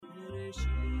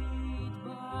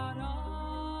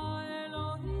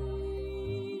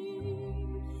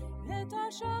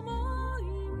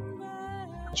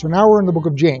So now we're in the book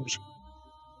of James,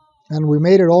 and we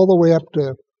made it all the way up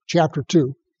to chapter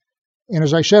 2. And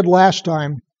as I said last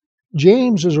time,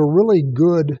 James is a really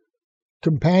good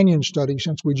companion study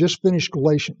since we just finished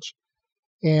Galatians.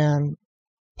 And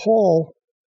Paul,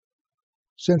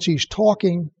 since he's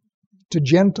talking to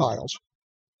Gentiles,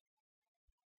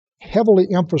 heavily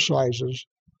emphasizes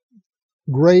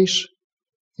grace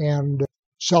and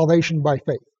salvation by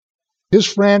faith. His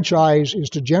franchise is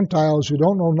to Gentiles who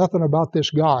don't know nothing about this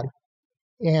God.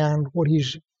 And what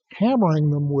he's hammering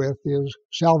them with is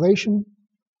salvation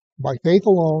by faith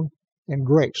alone and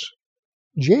grace.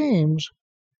 James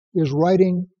is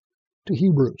writing to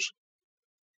Hebrews.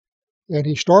 And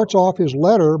he starts off his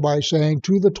letter by saying,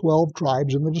 to the 12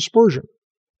 tribes in the dispersion.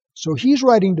 So he's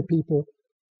writing to people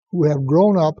who have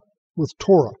grown up with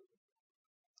Torah.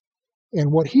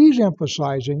 And what he's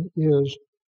emphasizing is,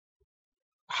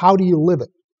 how do you live it?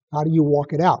 How do you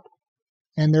walk it out?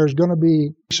 And there's going to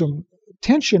be some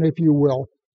tension, if you will,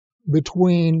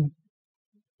 between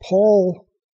Paul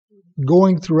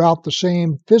going throughout the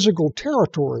same physical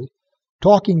territory,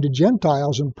 talking to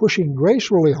Gentiles and pushing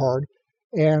grace really hard,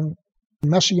 and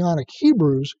Messianic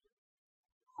Hebrews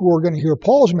who are going to hear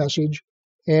Paul's message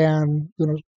and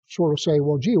going to sort of say,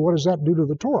 well, gee, what does that do to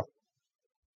the Torah?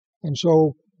 And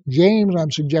so James,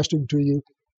 I'm suggesting to you,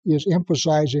 is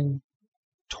emphasizing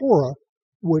Torah,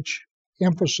 which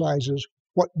emphasizes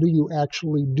what do you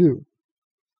actually do.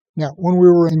 Now, when we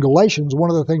were in Galatians,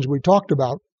 one of the things we talked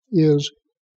about is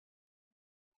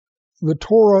the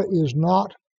Torah is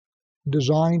not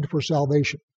designed for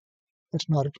salvation. That's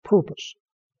not its purpose.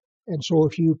 And so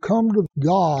if you come to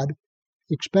God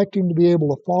expecting to be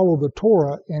able to follow the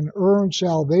Torah and earn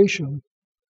salvation,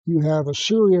 you have a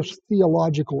serious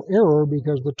theological error,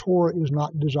 because the Torah is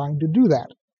not designed to do that.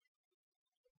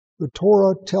 The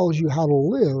Torah tells you how to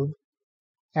live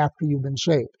after you've been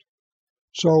saved.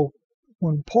 So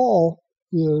when Paul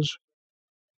is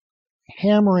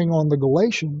hammering on the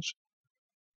Galatians,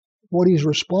 what he's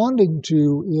responding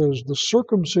to is the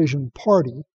circumcision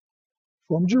party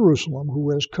from Jerusalem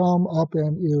who has come up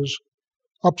and is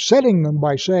upsetting them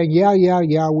by saying,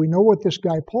 yeah, we know what this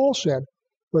guy Paul said,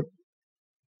 but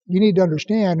you need to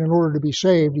understand, in order to be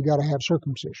saved, you got to have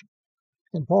circumcision.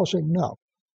 And Paul said, no.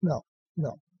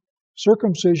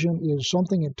 Circumcision is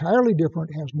something entirely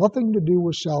different, has nothing to do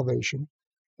with salvation.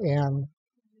 And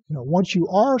once you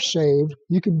are saved,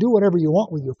 you can do whatever you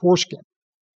want with your foreskin.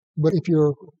 But if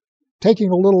you're taking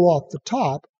a little off the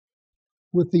top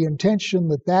with the intention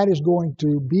that that is going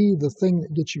to be the thing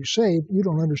that gets you saved, you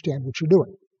don't understand what you're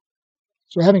doing.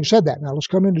 So having said that, now let's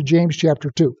come into James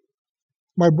chapter 2.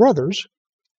 My brothers,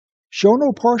 show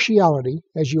no partiality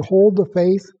as you hold the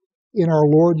faith in our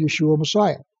Lord Yeshua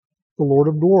Messiah, the Lord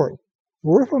of glory.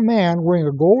 For if a man wearing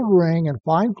a gold ring and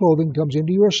fine clothing comes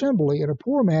into your assembly, and a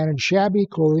poor man in shabby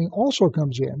clothing also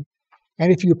comes in,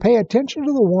 and if you pay attention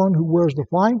to the one who wears the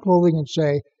fine clothing and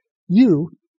say,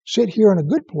 you sit here in a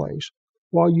good place,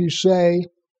 while you say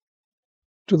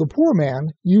to the poor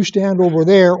man, you stand over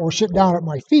there or sit down at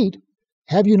my feet,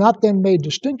 have you not then made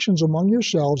distinctions among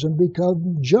yourselves and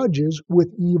become judges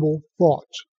with evil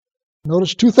thoughts?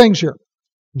 Notice two things here,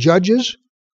 judges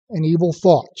and evil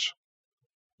thoughts.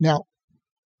 Now,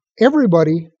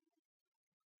 everybody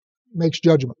makes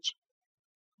judgments.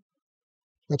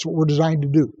 That's what we're designed to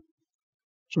do.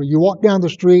 So you walk down the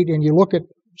street and you look at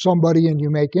somebody and you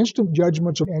make instant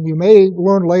judgments, and you may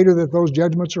learn later that those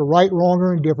judgments are right, wrong,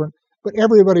 or indifferent, but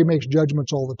everybody makes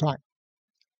judgments all the time.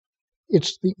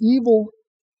 It's the evil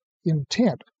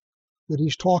intent that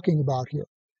he's talking about here.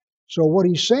 So what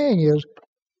he's saying is,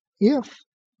 if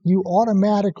you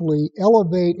automatically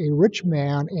elevate a rich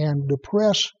man and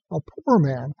depress a poor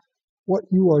man, what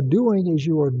you are doing is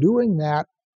you are doing that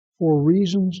for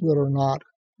reasons that are not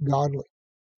godly.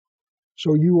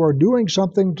 So you are doing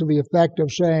something to the effect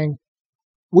of saying,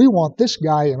 we want this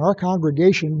guy in our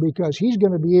congregation because he's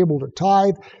going to be able to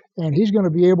tithe, and he's going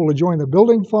to be able to join the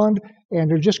building fund, and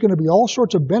there's just going to be all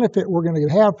sorts of benefit we're going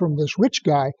to have from this rich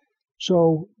guy.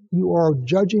 So you are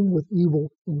judging with evil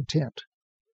intent.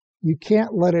 You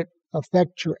can't let it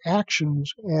affect your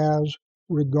actions as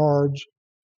regards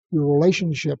your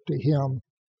relationship to him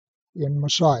in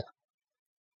Messiah.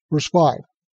 Verse 5,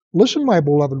 listen, my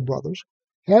beloved brothers,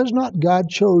 has not God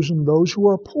chosen those who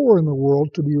are poor in the world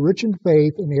to be rich in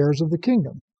faith and heirs of the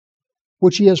kingdom,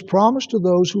 which he has promised to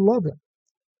those who love him?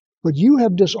 But you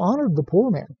have dishonored the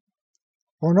poor man.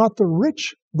 Are not the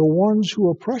rich the ones who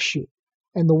oppress you,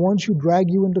 and the ones who drag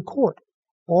you into court?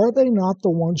 Are they not the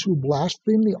ones who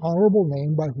blaspheme the honorable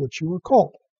name by which you were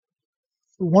called?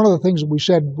 One of the things that we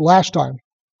said last time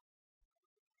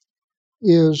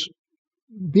is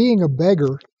being a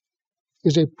beggar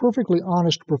is a perfectly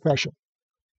honest profession.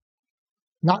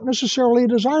 Not necessarily a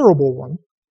desirable one,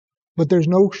 but there's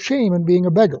no shame in being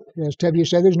a beggar. As Tevye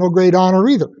said, there's no great honor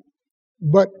either.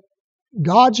 But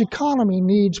God's economy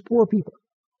needs poor people.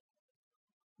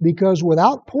 Because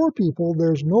without poor people,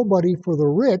 there's nobody for the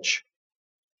rich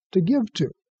to give to.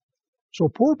 So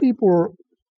poor people are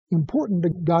important to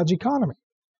God's economy.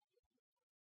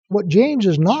 What James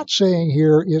is not saying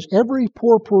here is every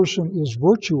poor person is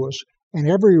virtuous and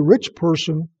every rich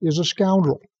person is a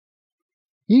scoundrel.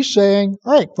 He's saying,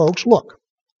 all right, folks, look,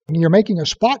 you're making a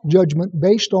spot judgment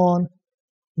based on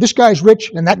this guy's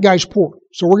rich and that guy's poor.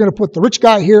 So we're going to put the rich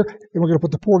guy here and we're going to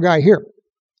put the poor guy here.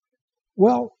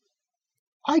 Well,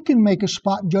 I can make a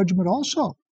spot judgment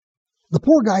also. The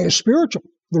poor guy is spiritual.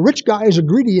 The rich guy is a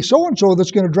greedy so-and-so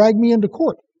that's going to drag me into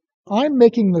court. I'm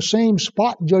making the same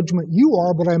spot judgment you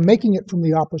are, but I'm making it from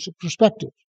the opposite perspective.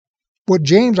 What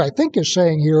James, I think, is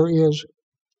saying here is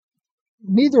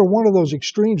neither one of those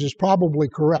extremes is probably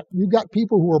correct. You've got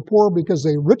people who are poor because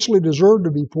they richly deserve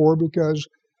to be poor because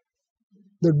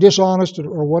they're dishonest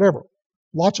or whatever.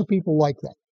 Lots of people like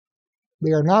that.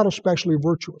 They are not especially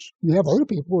virtuous. You have other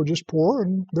people who are just poor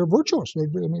and they're virtuous.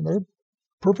 They're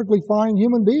perfectly fine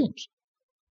human beings.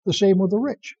 The same with the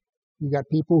rich. You got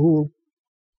people who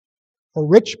are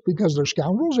rich because they're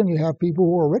scoundrels, and you have people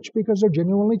who are rich because they're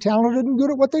genuinely talented and good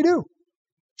at what they do.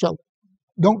 So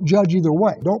don't judge either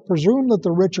way. Don't presume that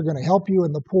the rich are going to help you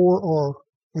and the poor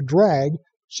are a drag.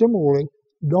 Similarly,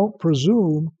 don't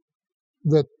presume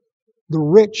that the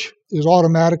rich is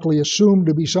automatically assumed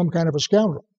to be some kind of a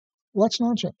scoundrel. Well, that's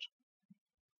nonsense.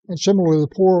 And similarly,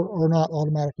 the poor are not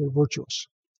automatically virtuous.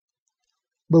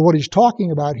 But what he's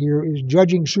talking about here is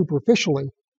judging superficially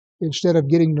instead of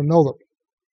getting to know them.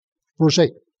 Verse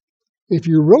 8, if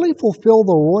you really fulfill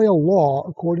the royal law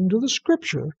according to the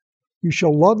Scripture, you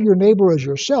shall love your neighbor as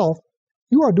yourself,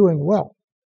 you are doing well.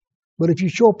 But if you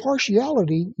show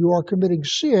partiality, you are committing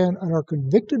sin and are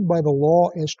convicted by the law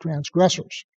as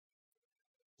transgressors.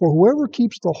 For whoever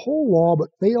keeps the whole law but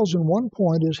fails in one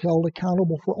point is held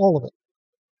accountable for all of it.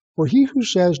 For he who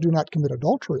says, do not commit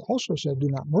adultery, also said, do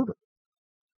not murder.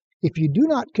 If you do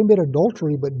not commit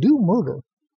adultery but do murder,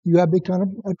 you have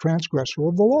become a transgressor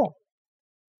of the law.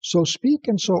 So speak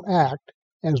and so act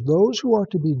as those who are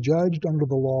to be judged under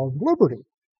the law of liberty.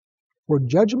 For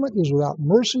judgment is without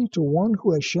mercy to one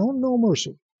who has shown no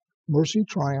mercy. Mercy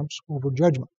triumphs over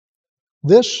judgment.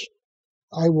 This,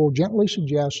 I will gently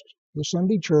suggest, the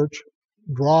Sunday church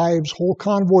drives whole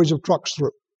convoys of trucks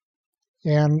through.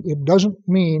 And it doesn't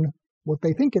mean what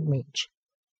they think it means.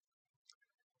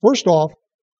 First off,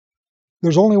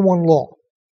 there's only one law.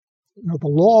 The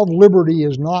law of liberty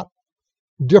is not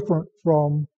different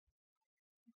from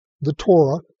the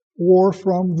Torah or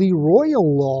from the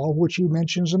royal law, which he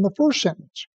mentions in the first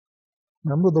sentence.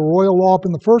 Remember the royal law up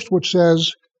in the first, which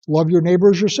says, love your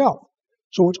neighbor as yourself.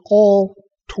 So it's all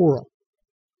Torah.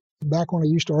 Back when I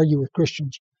used to argue with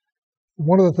Christians,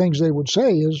 one of the things they would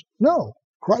say is, no,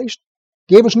 Christ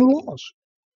gave us new laws.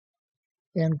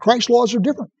 And Christ's laws are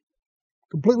different,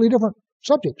 completely different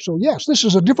subject. So yes, this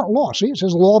is a different law. See, it says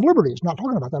the law of liberty. It's not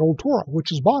talking about that old Torah,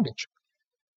 which is bondage.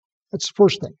 That's the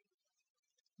first thing.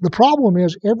 The problem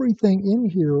is everything in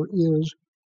here is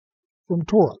from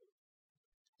Torah.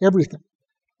 Everything.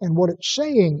 And what it's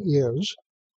saying is,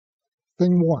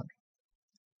 thing one,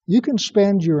 you can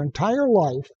spend your entire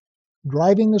life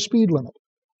driving the speed limit,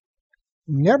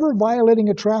 never violating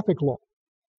a traffic law,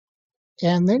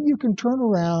 and then you can turn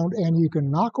around and you can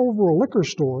knock over a liquor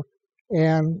store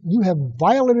and you have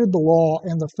violated the law,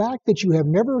 and the fact that you have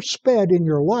never sped in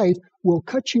your life will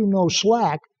cut you no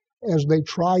slack as they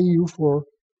try you for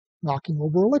knocking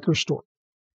over a liquor store.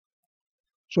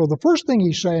 So the first thing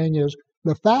he's saying is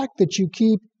the fact that you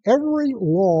keep every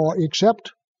law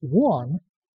except one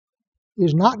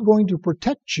is not going to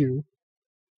protect you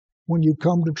when you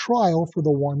come to trial for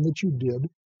the one that you did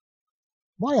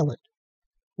violate.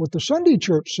 What the Sunday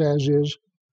church says is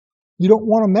you don't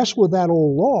want to mess with that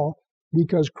old law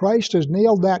because Christ has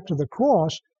nailed that to the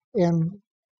cross, and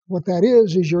what that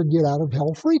is your get out of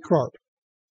hell free card.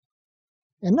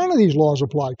 And none of these laws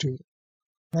apply to you.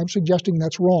 I'm suggesting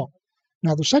that's wrong.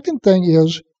 Now, the second thing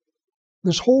is,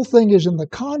 this whole thing is in the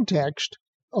context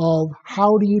of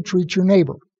how do you treat your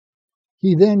neighbor.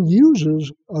 He then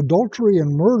uses adultery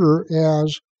and murder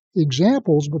as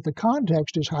examples, but the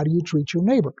context is how do you treat your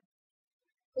neighbor.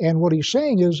 And what he's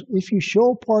saying is, if you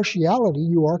show partiality,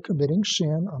 you are committing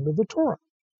sin under the Torah.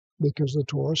 because the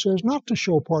Torah says not to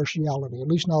show partiality, at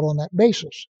least not on that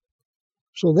basis.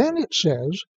 So then it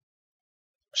says,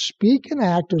 speak and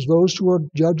act as those who are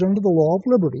judged under the law of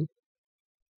liberty,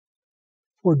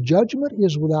 for judgment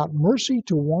is without mercy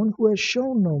to one who has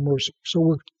shown no mercy. So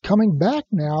we're coming back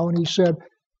now, and he said,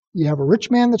 you have a rich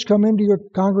man that's come into your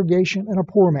congregation and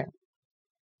a poor man.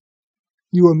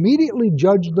 You immediately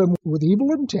judge them with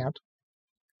evil intent.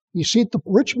 You seat the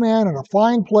rich man in a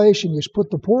fine place, and you put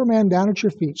the poor man down at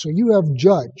your feet. So you have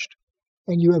judged,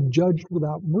 and you have judged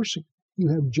without mercy. You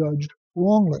have judged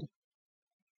wrongly.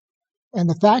 And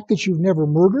the fact that you've never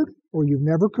murdered or you've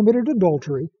never committed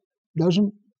adultery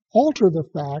doesn't alter the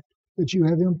fact that you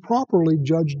have improperly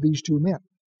judged these two men.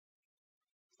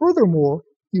 Furthermore,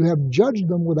 you have judged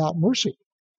them without mercy.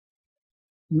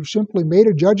 You've simply made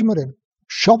a judgment and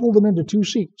shuffled them into two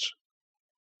seats.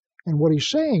 And what he's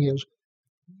saying is,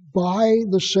 by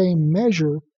the same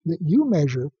measure that you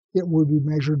measure, it will be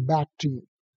measured back to you.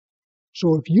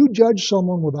 So if you judge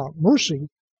someone without mercy,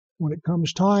 when it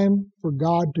comes time for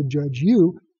God to judge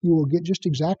you, you will get just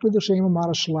exactly the same amount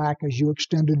of slack as you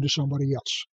extended to somebody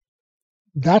else.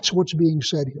 That's what's being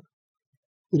said here.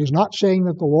 It is not saying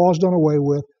that the law is done away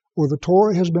with or the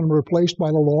Torah has been replaced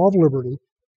by the law of liberty.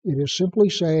 It is simply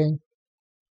saying,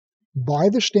 by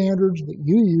the standards that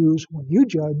you use when you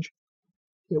judge,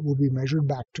 it will be measured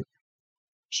back to you.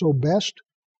 So best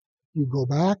you go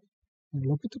back and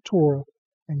look at the Torah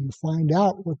and you find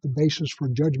out what the basis for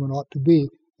judgment ought to be,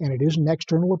 and it isn't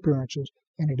external appearances,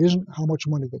 and it isn't how much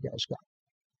money the guy's got.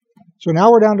 So now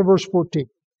we're down to verse 14.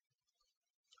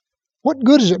 What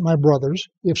good is it, my brothers,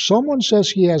 if someone says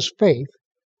he has faith,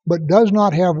 but does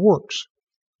not have works?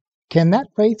 Can that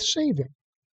faith save him?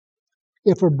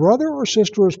 If a brother or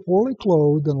sister is poorly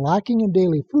clothed and lacking in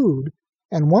daily food,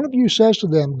 and one of you says to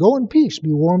them, go in peace,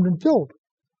 be warmed and filled,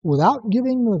 without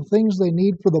giving them the things they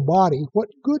need for the body, what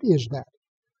good is that?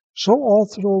 So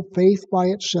also faith by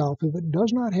itself, if it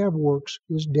does not have works,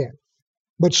 is dead.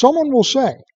 But someone will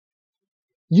say,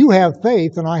 you have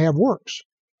faith and I have works.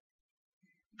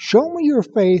 Show me your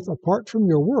faith apart from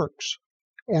your works,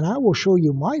 and I will show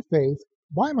you my faith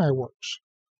by my works.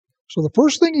 So the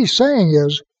first thing he's saying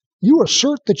is, you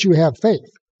assert that you have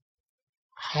faith.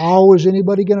 How is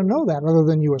anybody going to know that other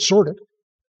than you assert it?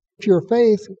 If your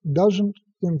faith doesn't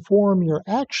inform your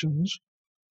actions,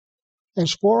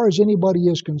 as far as anybody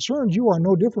is concerned, you are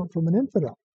no different from an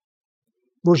infidel.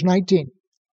 Verse 19,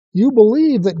 you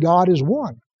believe that God is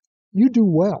one. You do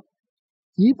well.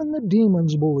 Even the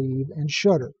demons believe and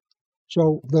shudder.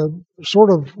 So the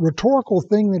sort of rhetorical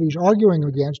thing that he's arguing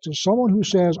against is someone who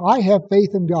says, I have faith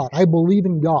in God. I believe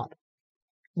in God.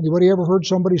 Anybody ever heard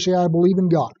somebody say, I believe in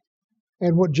God?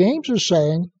 And what James is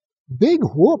saying, big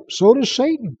whoop, so does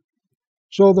Satan.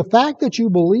 So the fact that you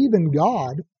believe in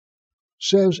God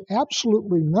says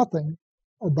absolutely nothing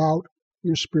about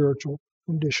your spiritual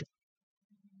condition.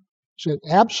 It says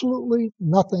absolutely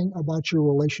nothing about your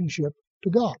relationship to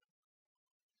God.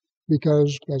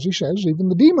 Because, as he says, even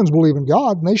the demons believe in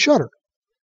God and they shudder.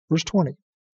 Verse 20.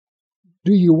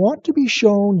 Do you want to be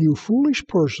shown, you foolish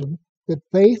person, that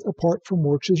faith apart from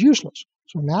works is useless?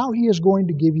 So now he is going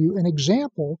to give you an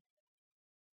example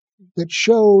that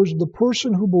shows the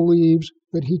person who believes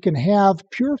that he can have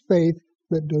pure faith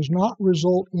that does not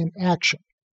result in action.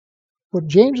 What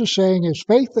James is saying is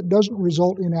faith that doesn't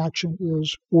result in action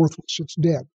is worthless. It's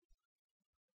dead.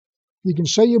 You can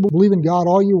say you believe in God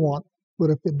all you want,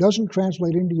 but if it doesn't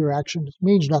translate into your action, it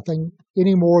means nothing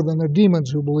any more than the demons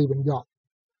who believe in God.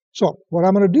 So what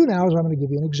I'm going to do now is I'm going to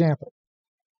give you an example.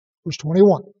 Verse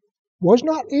 21. Was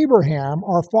not Abraham,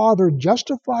 our father,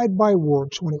 justified by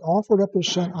works when he offered up his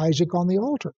son Isaac on the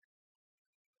altar?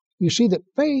 You see that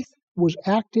faith was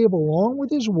active along with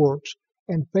his works,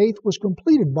 and faith was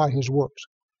completed by his works.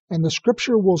 And the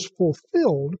scripture was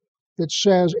fulfilled that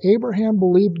says Abraham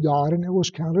believed God and it was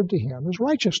counted to him as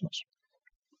righteousness.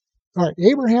 All right,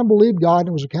 Abraham believed God and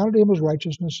it was accounted to him as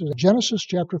righteousness in Genesis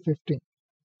chapter 15.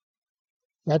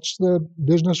 That's the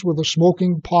business with the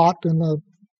smoking pot and the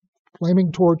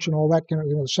flaming torch and all that kind of,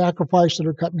 the sacrifice that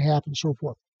are cut in half and so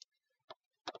forth.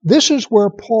 This is where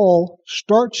Paul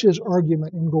starts his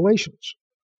argument in Galatians.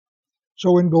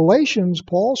 So in Galatians,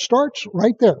 Paul starts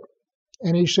right there,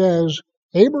 and he says,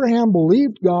 Abraham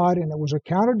believed God and it was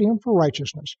accounted to him for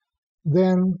righteousness.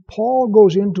 Then Paul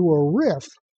goes into a riff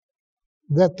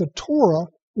that the Torah,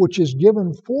 which is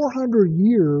given 400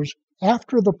 years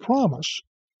after the promise,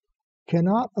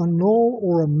 cannot annul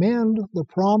or amend the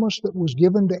promise that was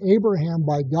given to Abraham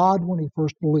by God when he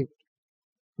first believed.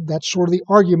 That's sort of the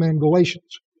argument in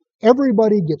Galatians.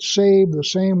 Everybody gets saved the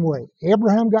same way.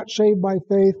 Abraham got saved by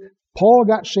faith. Paul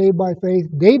got saved by faith.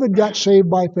 David got saved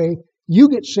by faith. You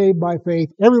get saved by faith.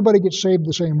 Everybody gets saved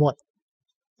the same way.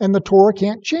 And the Torah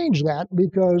can't change that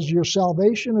because your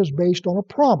salvation is based on a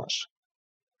promise.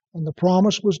 And the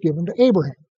promise was given to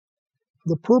Abraham.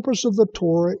 The purpose of the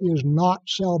Torah is not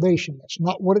salvation. That's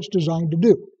not what it's designed to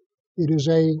do. It is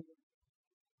a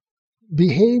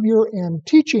behavior and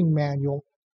teaching manual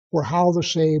for how the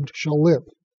saved shall live.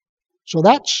 So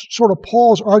that's sort of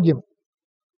Paul's argument.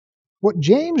 What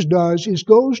James does is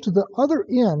goes to the other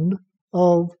end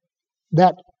of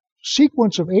that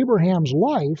sequence of Abraham's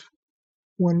life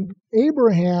when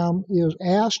Abraham is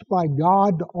asked by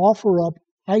God to offer up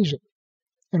Isaac.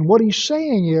 And what he's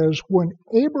saying is when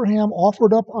Abraham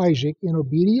offered up Isaac in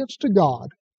obedience to God,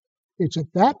 it's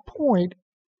at that point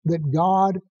that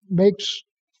God makes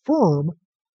firm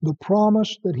the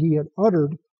promise that he had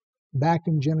uttered back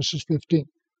in Genesis 15.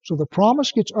 So the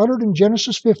promise gets uttered in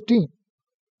Genesis 15.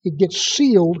 It gets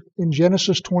sealed in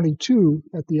Genesis 22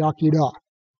 at the Akedah.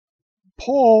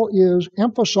 Paul is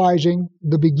emphasizing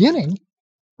the beginning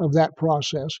of that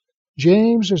process.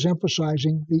 James is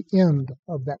emphasizing the end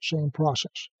of that same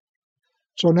process.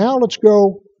 So now let's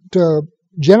go to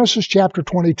Genesis chapter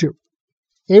 22.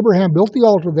 Abraham built the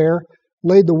altar there,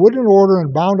 laid the wood in order,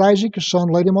 and bound Isaac his son,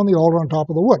 laid him on the altar on top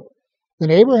of the wood.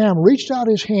 Then Abraham reached out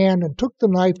his hand and took the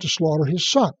knife to slaughter his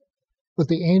son. But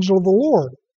the angel of the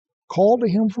Lord called to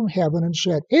him from heaven and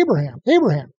said, Abraham,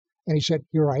 Abraham. And he said,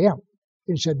 Here I am.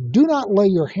 And he said, Do not lay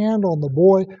your hand on the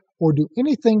boy or do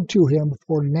anything to him,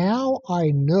 for now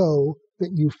I know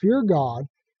that you fear God,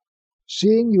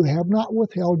 seeing you have not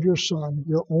withheld your son,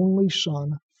 your only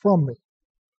son, from me.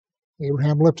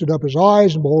 Abraham lifted up his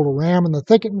eyes, and behold, a ram in the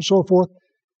thicket, and so forth.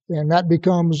 And that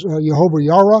becomes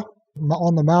Jehovah-Yireh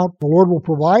on the mount. The Lord will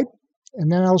provide.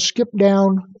 And then I'll skip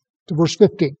down to verse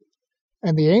 15.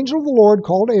 And the angel of the Lord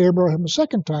called to Abraham a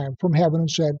second time from heaven and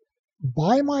said,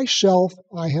 By myself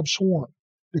I have sworn,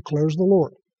 declares the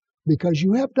Lord, because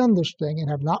you have done this thing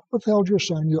and have not withheld your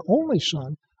son, your only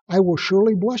son, I will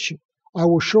surely bless you. I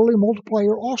will surely multiply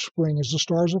your offspring as the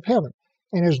stars of heaven,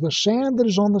 and as the sand that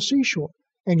is on the seashore.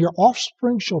 And your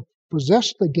offspring shall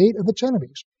possess the gate of its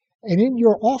enemies. And in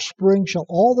your offspring shall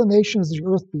all the nations of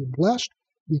the earth be blessed,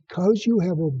 because you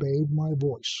have obeyed my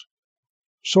voice.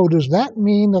 So does that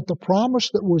mean that the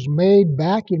promise that was made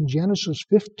back in Genesis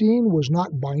 15 was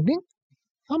not binding?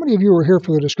 How many of you were here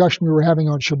for the discussion we were having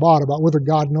on Shabbat about whether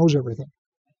God knows everything?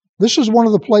 This is one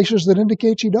of the places that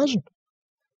indicates he doesn't.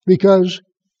 Because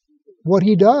what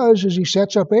he does is he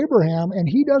sets up Abraham, and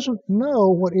he doesn't know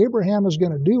what Abraham is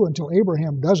going to do until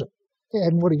Abraham does it.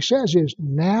 And what he says is,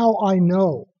 now I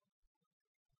know.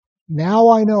 Now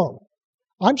I know.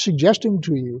 I'm suggesting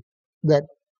to you that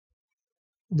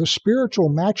the spiritual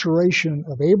maturation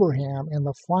of Abraham and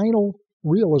the final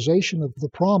realization of the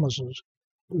promises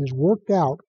is worked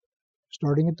out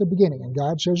starting at the beginning. And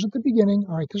God says at the beginning,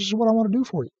 all right, this is what I want to do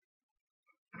for you.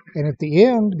 And at the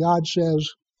end, God says,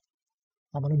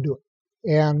 I'm going to do it.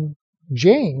 And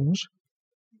James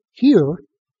here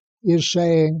is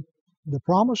saying the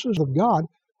promises of God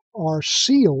are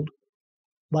sealed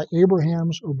by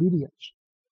Abraham's obedience.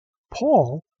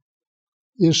 Paul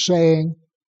is saying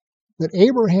that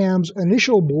Abraham's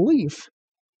initial belief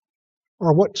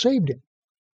are what saved him.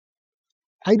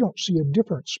 I don't see a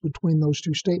difference between those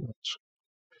two statements.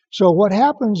 So what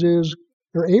happens is,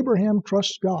 Abraham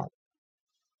trusts God.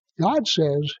 God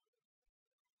says,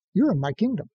 you're in my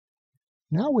kingdom.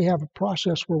 Now we have a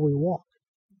process where we walk.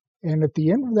 And at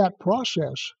the end of that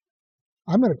process,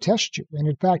 I'm going to test you. And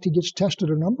in fact, he gets tested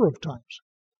a number of times.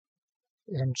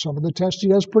 And some of the tests he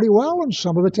does pretty well, and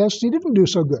some of the tests he didn't do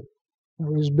so good.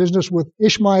 His business with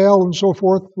Ishmael and so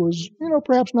forth was,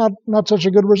 perhaps not such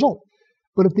a good result.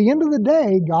 But at the end of the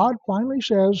day, God finally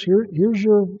says, here's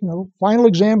your, final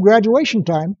exam graduation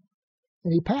time,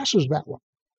 and he passes that one.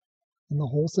 And the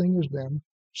whole thing is then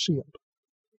sealed.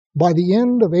 By the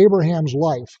end of Abraham's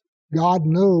life, God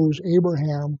knows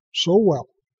Abraham so well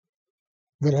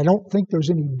that I don't think there's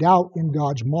any doubt in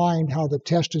God's mind how the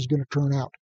test is going to turn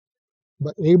out.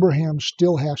 But Abraham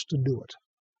still has to do it.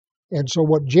 And so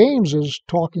what James is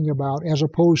talking about, as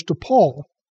opposed to Paul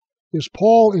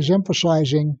is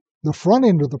emphasizing the front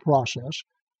end of the process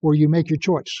where you make your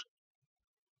choice.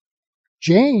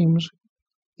 James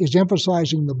is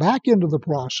emphasizing the back end of the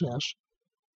process,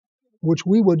 which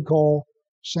we would call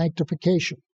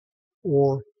sanctification,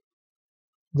 or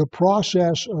the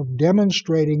process of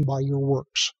demonstrating by your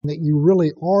works that you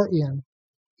really are in.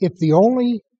 If the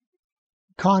only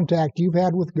contact you've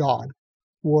had with God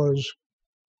was,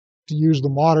 to use the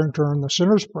modern term, the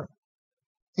sinner's prayer,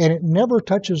 and it never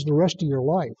touches the rest of your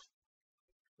life,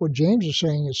 what James is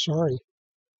saying is, sorry,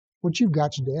 what you've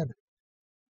got's dead.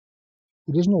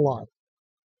 It isn't alive.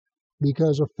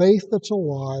 because a faith that's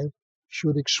alive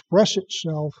should express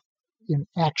itself in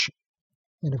action.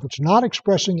 And if it's not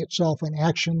expressing itself in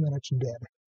action, then it's dead.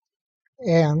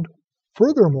 And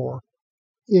furthermore,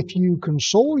 if you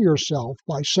console yourself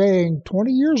by saying,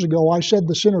 20 years ago I said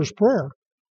the sinner's prayer,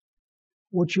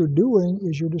 what you're doing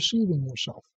is you're deceiving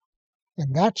yourself.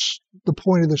 And that's the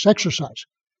point of this exercise.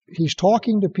 He's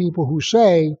talking to people who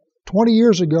say, 20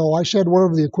 years ago I said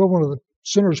whatever the equivalent of the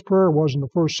sinner's prayer was in the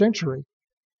first century,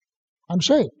 I'm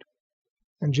saved.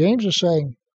 And James is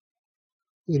saying,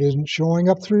 it isn't showing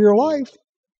up through your life.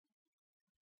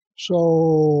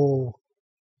 So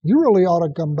you really ought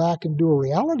to come back and do a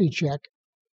reality check,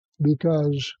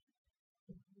 because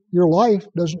your life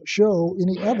doesn't show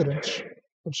any evidence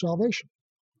of salvation.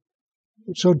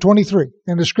 So 23,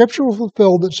 and the scripture was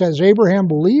fulfilled that says, Abraham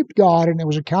believed God and it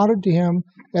was accounted to him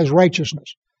as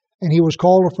righteousness, and he was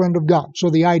called a friend of God. So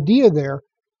the idea there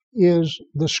is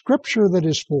the scripture that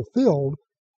is fulfilled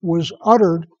was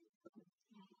uttered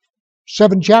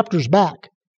 7 chapters back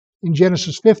in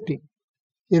Genesis 15.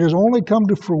 It has only come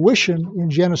to fruition in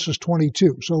Genesis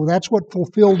 22. So that's what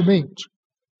fulfilled means.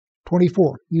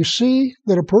 24, you see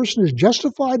that a person is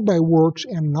justified by works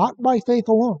and not by faith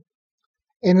alone.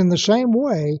 And in the same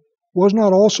way, was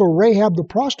not also Rahab the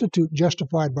prostitute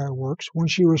justified by works when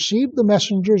she received the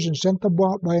messengers and sent them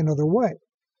out by another way?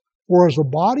 For as the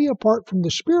body apart from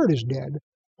the spirit is dead,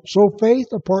 so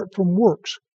faith apart from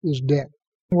works is dead.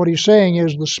 What he's saying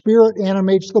is the spirit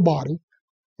animates the body,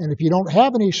 and if you don't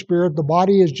have any spirit, the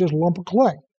body is just a lump of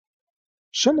clay.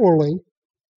 Similarly,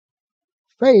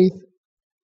 faith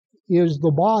is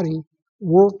the body,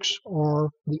 works are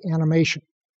the animation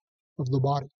of the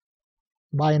body,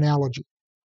 by analogy.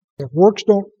 If works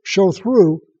don't show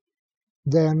through,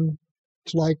 then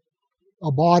it's like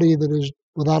a body that is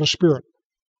without a spirit.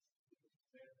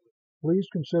 Please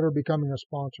consider becoming a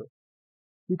sponsor.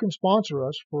 You can sponsor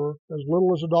us for as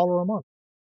little as $1 a month.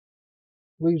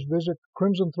 Please visit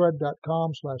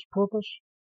crimsonthread.com/purpose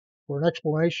for an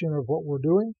explanation of what we're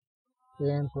doing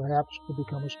and perhaps to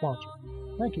become a sponsor.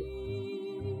 Thank you.